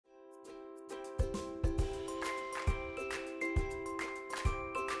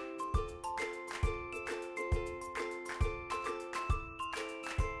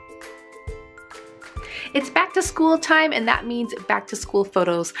It's back to school time, and that means back to school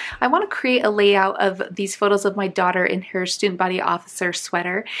photos. I want to create a layout of these photos of my daughter in her student body officer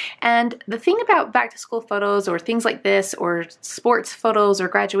sweater. And the thing about back to school photos or things like this, or sports photos or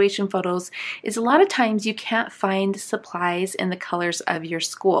graduation photos, is a lot of times you can't find supplies in the colors of your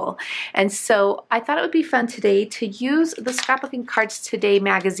school. And so I thought it would be fun today to use the Scrapbooking Cards Today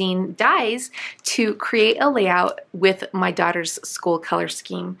magazine dies to create a layout with my daughter's school color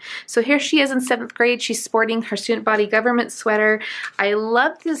scheme. So here she is in 7th grade. She's sporting her student body government sweater. I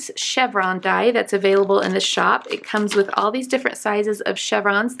love this chevron die that's available in the shop. It comes with all these different sizes of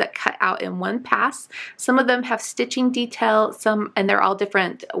chevrons that cut out in one pass. Some of them have stitching detail, and they're all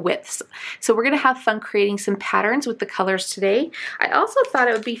different widths. So we're going to have fun creating some patterns with the colors today. I also thought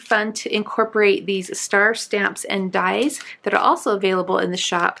it would be fun to incorporate these star stamps and dies that are also available in the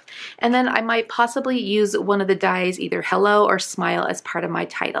shop. And then I might possibly use one of the dies, either hello or smile, as part of my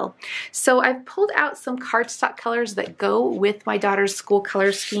title. So I've pulled out some cardstock colors that go with my daughter's school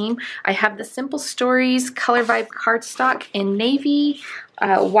color scheme. I have the Simple Stories Color Vibe cardstock in navy,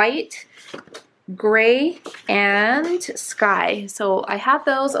 white, gray, and sky. So I have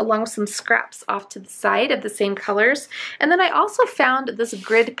those along with some scraps off to the side of the same colors. And then I also found this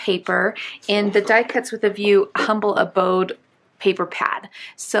grid paper in the Die Cuts with a View Humble Abode paper pad.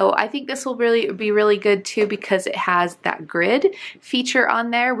 So I think this will be really good too, because it has that grid feature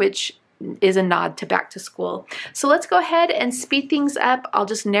on there, which is a nod to back to school. So let's go ahead and speed things up. I'll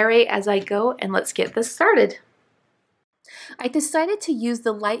just narrate as I go, and let's get this started. I decided to use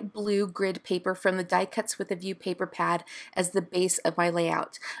the light blue grid paper from the Die Cuts with a View paper pad as the base of my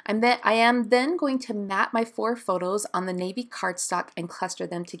layout. I am then going to map my 4 photos on the navy cardstock and cluster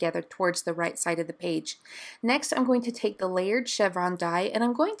them together towards the right side of the page. Next, I'm going to take the layered chevron die, and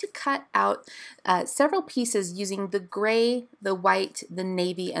I'm going to cut out several pieces using the gray, the white, the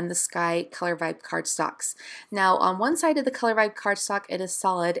navy, and the sky Color Vibe cardstocks. Now, on one side of the Color Vibe cardstock, it is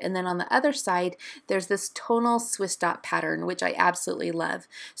solid, and then on the other side, there's this tonal Swiss dot pattern, which I absolutely love.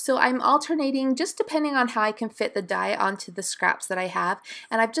 So I'm alternating just depending on how I can fit the die onto the scraps that I have,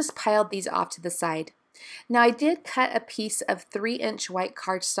 and I've just piled these off to the side. Now I did cut a piece of 3-inch white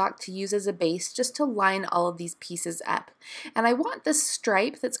cardstock to use as a base just to line all of these pieces up. And I want this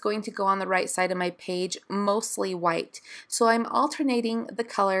stripe that's going to go on the right side of my page mostly white. So I'm alternating the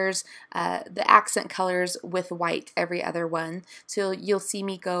colors, the accent colors with white every other one. So you'll see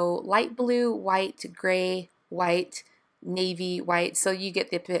me go light blue, white, gray, white, navy, white, so you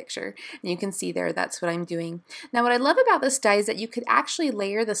get the picture. And you can see there, that's what I'm doing. Now what I love about this die is that you could actually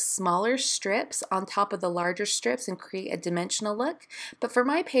layer the smaller strips on top of the larger strips and create a dimensional look. But for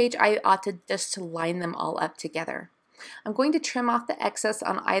my page, I opted just to line them all up together. I'm going to trim off the excess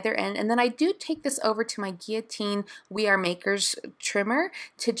on either end, and then I do take this over to my Guillotine We Are Makers trimmer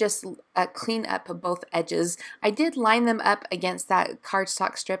to just clean up both edges. I did line them up against that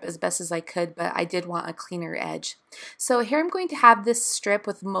cardstock strip as best as I could, but I did want a cleaner edge. So here I'm going to have this strip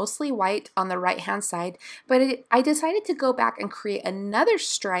with mostly white on the right hand side, but I decided to go back and create another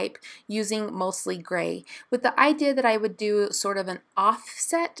stripe using mostly gray, with the idea that I would do sort of an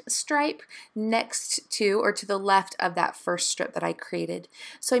offset stripe next to or to the left of that first strip that I created.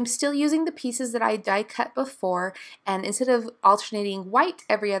 So I'm still using the pieces that I die cut before, and instead of alternating white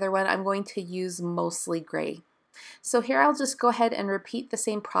every other one, I'm going to use mostly gray. So here I'll just go ahead and repeat the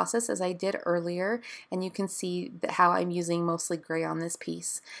same process as I did earlier, and you can see how I'm using mostly gray on this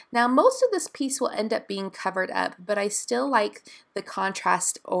piece. Now most of this piece will end up being covered up, but I still like the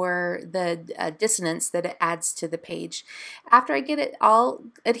contrast or the dissonance that it adds to the page. After I get it all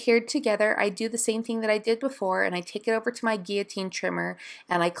adhered together, I do the same thing that I did before, and I take it over to my guillotine trimmer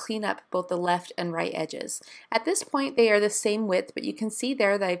and I clean up both the left and right edges. At this point they are the same width, but you can see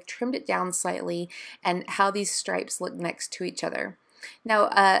there that I've trimmed it down slightly and how these stripes look next to each other. Now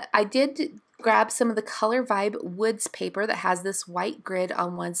I did grab some of the Color Vibe Woods paper that has this white grid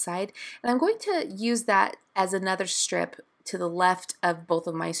on one side, and I'm going to use that as another strip to the left of both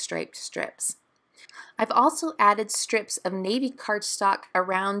of my striped strips. I've also added strips of navy cardstock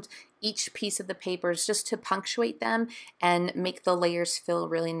around each piece of the papers just to punctuate them and make the layers feel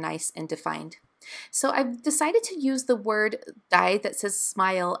really nice and defined. So I've decided to use the word die that says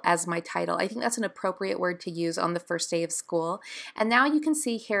smile as my title. I think that's an appropriate word to use on the first day of school. And now you can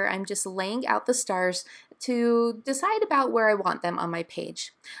see here I'm just laying out the stars to decide about where I want them on my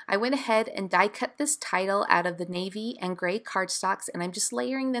page. I went ahead and die cut this title out of the navy and gray cardstocks, and I'm just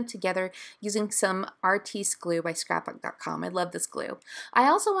layering them together using some Artiste glue by scrapbook.com. I love this glue. I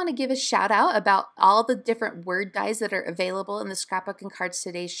also want to give a shout out about all the different word dies that are available in the Scrapbook and Cards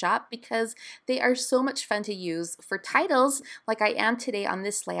Today shop, because They are so much fun to use for titles like I am today on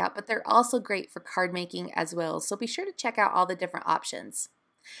this layout, but they're also great for card making as well. So be sure to check out all the different options.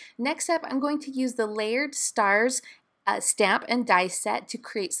 Next up, I'm going to use the layered stars stamp and die set to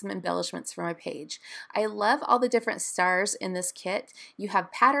create some embellishments for my page. I love all the different stars in this kit. You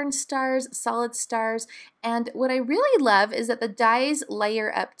have pattern stars, solid stars, and what I really love is that the dies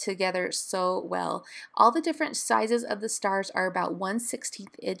layer up together so well. All the different sizes of the stars are about 1/16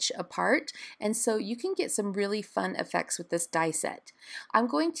 inch apart, and so you can get some really fun effects with this die set. I'm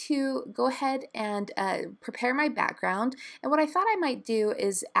going to go ahead and prepare my background, and what I thought I might do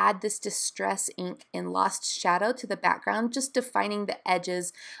is add this distress ink in Lost Shadow to the background, just defining the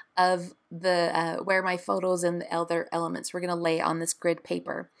edges of the where my photos and the other elements we're going to lay on this grid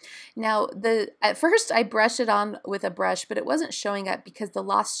paper. Now, at first I brushed it on with a brush, but it wasn't showing up because the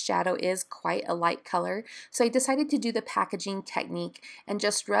Lost Shadow is quite a light color. So I decided to do the packaging technique and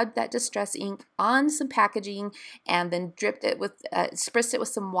just rubbed that distress ink on some packaging and then dripped it with, spritzed it with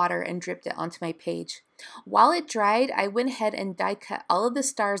some water and dripped it onto my page. While it dried, I went ahead and die cut all of the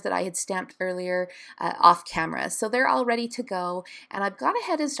stars that I had stamped earlier off camera. So they're all ready to go, and I've gone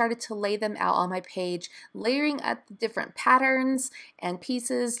ahead and started to lay them out on my page, layering up the different patterns and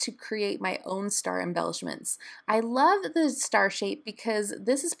pieces to create my own star embellishments. I love the star shape because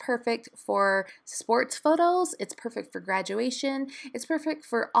this is perfect for sports photos, it's perfect for graduation, it's perfect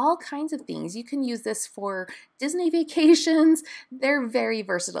for all kinds of things. You can use this for Disney vacations. They're very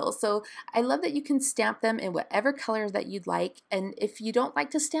versatile. So I love that you can stamp them in whatever color that you'd like, and if you don't like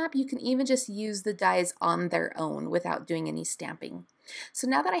to stamp, you can even just use the dies on their own without doing any stamping. So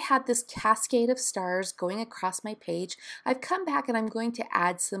now that I have this cascade of stars going across my page, I've come back and I'm going to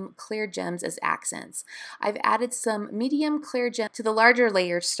add some clear gems as accents. I've added some medium clear gems to the larger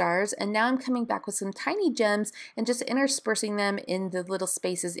layered stars, and now I'm coming back with some tiny gems and just interspersing them in the little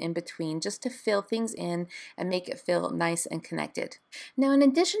spaces in between just to fill things in and make it feel nice and connected. Now, in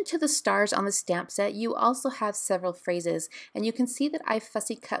addition to the stars on the stamp set, you also have several phrases, and you can see that I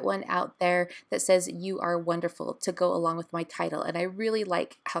fussy cut one out there that says "You are wonderful" to go along with my title, and I really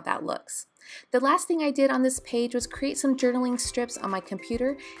like how that looks. The last thing I did on this page was create some journaling strips on my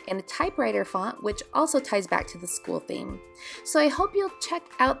computer in a typewriter font, which also ties back to the school theme. So I hope you'll check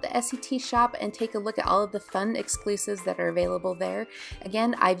out the SCT shop and take a look at all of the fun exclusives that are available there.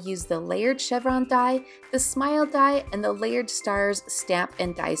 Again, I've used the layered chevron die, the smile die, and the layered stars stamp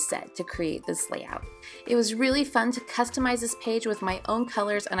and die set to create this layout. It was really fun to customize this page with my own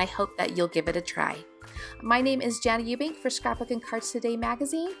colors, and I hope that you'll give it a try. My name is Jana Eubank for Scrapbook and Cards Today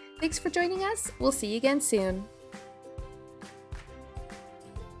magazine. Thanks for joining us. We'll see you again soon.